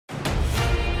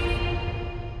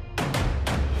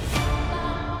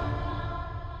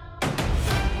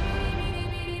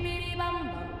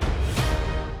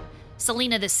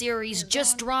Selena the series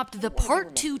just dropped the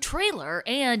Part 2 trailer,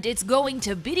 and it's going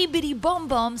to bitty bitty bum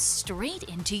bum straight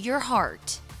into your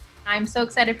heart. I'm so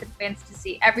excited for the fans to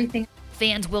see everything.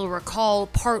 Fans will recall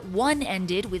Part 1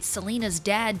 ended with Selena's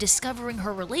dad discovering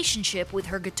her relationship with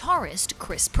her guitarist,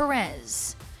 Chris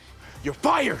Perez. You're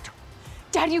fired!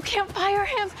 Dad, you can't fire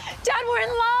him! Dad, we're in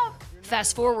love!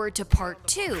 Fast forward to Part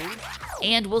 2,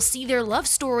 and we'll see their love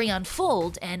story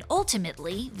unfold and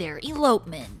ultimately their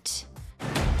elopement.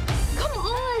 Come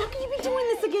on, how can you be doing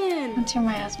this again? Once you're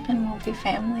my husband, we'll be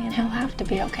family and he'll have to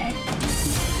be okay.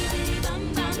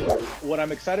 What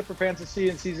I'm excited for fans to see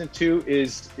in season 2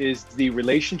 is the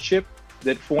relationship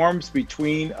that forms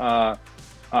between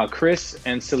Chris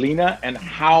and Selena and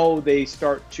how they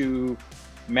start to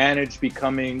manage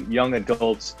becoming young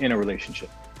adults in a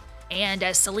relationship. And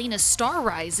as Selena's star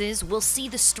rises, we'll see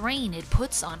the strain it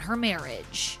puts on her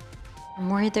marriage. I'm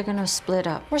worried they're gonna split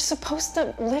up. We're supposed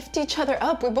to lift each other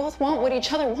up. We both want what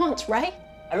each other wants, right?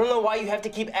 I don't know why you have to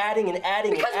keep adding and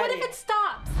adding Because and adding. what if it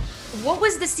stops? What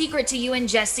was the secret to you and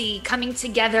Jesse coming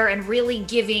together and really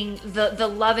giving the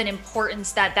love and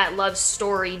importance that that love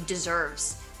story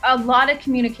deserves? A lot of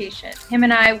communication. Him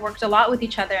and I worked a lot with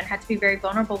each other and had to be very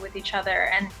vulnerable with each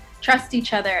other and trust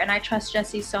each other. And I trust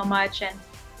Jesse so much and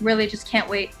really just can't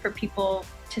wait for people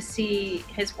to see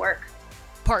his work.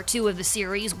 Part 2 of the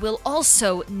series will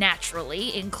also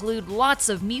naturally include lots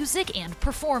of music and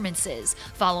performances,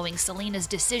 following Selena's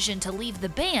decision to leave the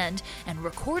band and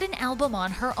record an album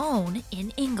on her own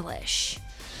in English.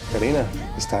 Selena,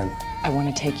 it's time. I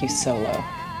want to take you solo.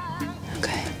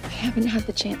 Okay. I haven't had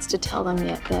the chance to tell them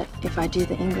yet that if I do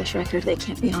the English record, they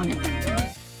can't be on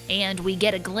it. And we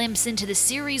get a glimpse into the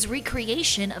series'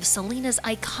 recreation of Selena's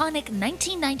iconic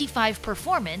 1995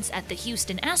 performance at the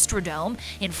Houston Astrodome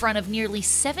in front of nearly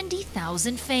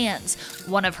 70,000 fans,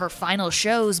 one of her final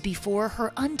shows before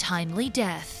her untimely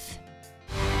death.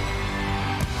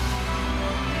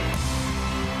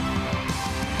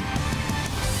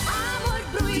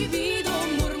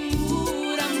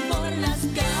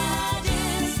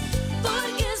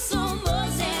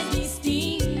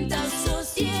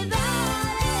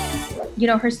 You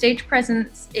know, her stage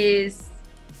presence is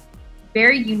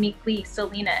very uniquely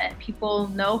Selena, and people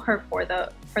know her for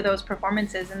those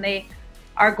performances, and they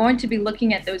are going to be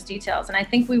looking at those details. And I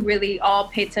think we really all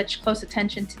paid such close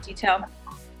attention to detail.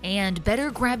 And better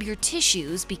grab your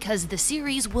tissues because the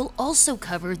series will also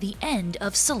cover the end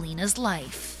of Selena's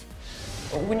life.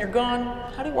 When you're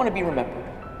gone, how do you want to be remembered?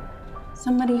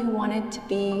 Somebody who wanted to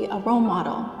be a role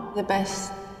model, the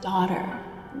best daughter,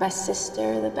 the best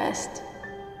sister, the best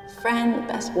friend, the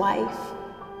best wife.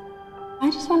 I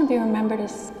just want to be remembered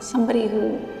as somebody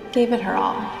who gave it her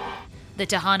all. The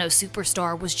Tejano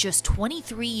superstar was just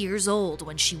 23 years old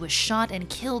when she was shot and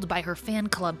killed by her fan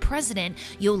club president,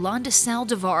 Yolanda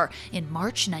Saldivar, in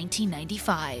March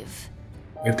 1995.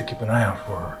 We have to keep an eye out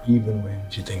for her, even when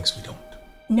she thinks we don't.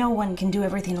 No one can do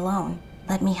everything alone.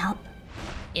 Let me help.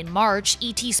 In March,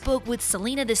 E.T. spoke with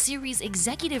Selena the series'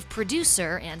 executive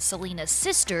producer and Selena's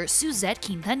sister, Suzette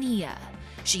Quintanilla.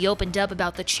 She opened up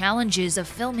about the challenges of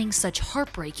filming such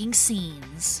heartbreaking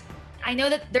scenes. I know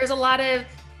that there's a lot of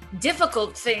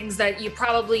difficult things that you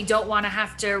probably don't want to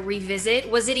have to revisit.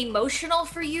 Was it emotional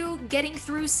for you getting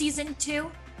through season 2?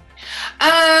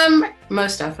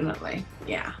 Most definitely,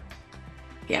 yeah.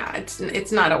 Yeah,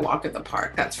 it's not a walk in the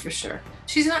park, that's for sure.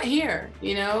 She's not here,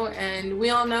 you know, and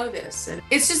we all know this. And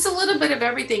it's just a little bit of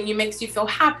everything. It makes you feel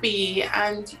happy,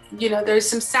 and you know, there's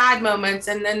some sad moments,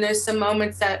 and then there's some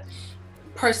moments that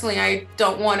personally I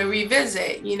don't want to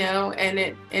revisit, you know, and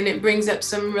it brings up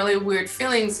some really weird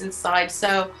feelings inside.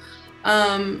 So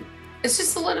it's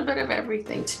just a little bit of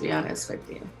everything, to be honest with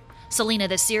you. Selena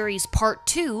the series Part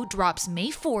 2 drops May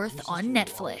 4th on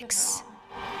Netflix.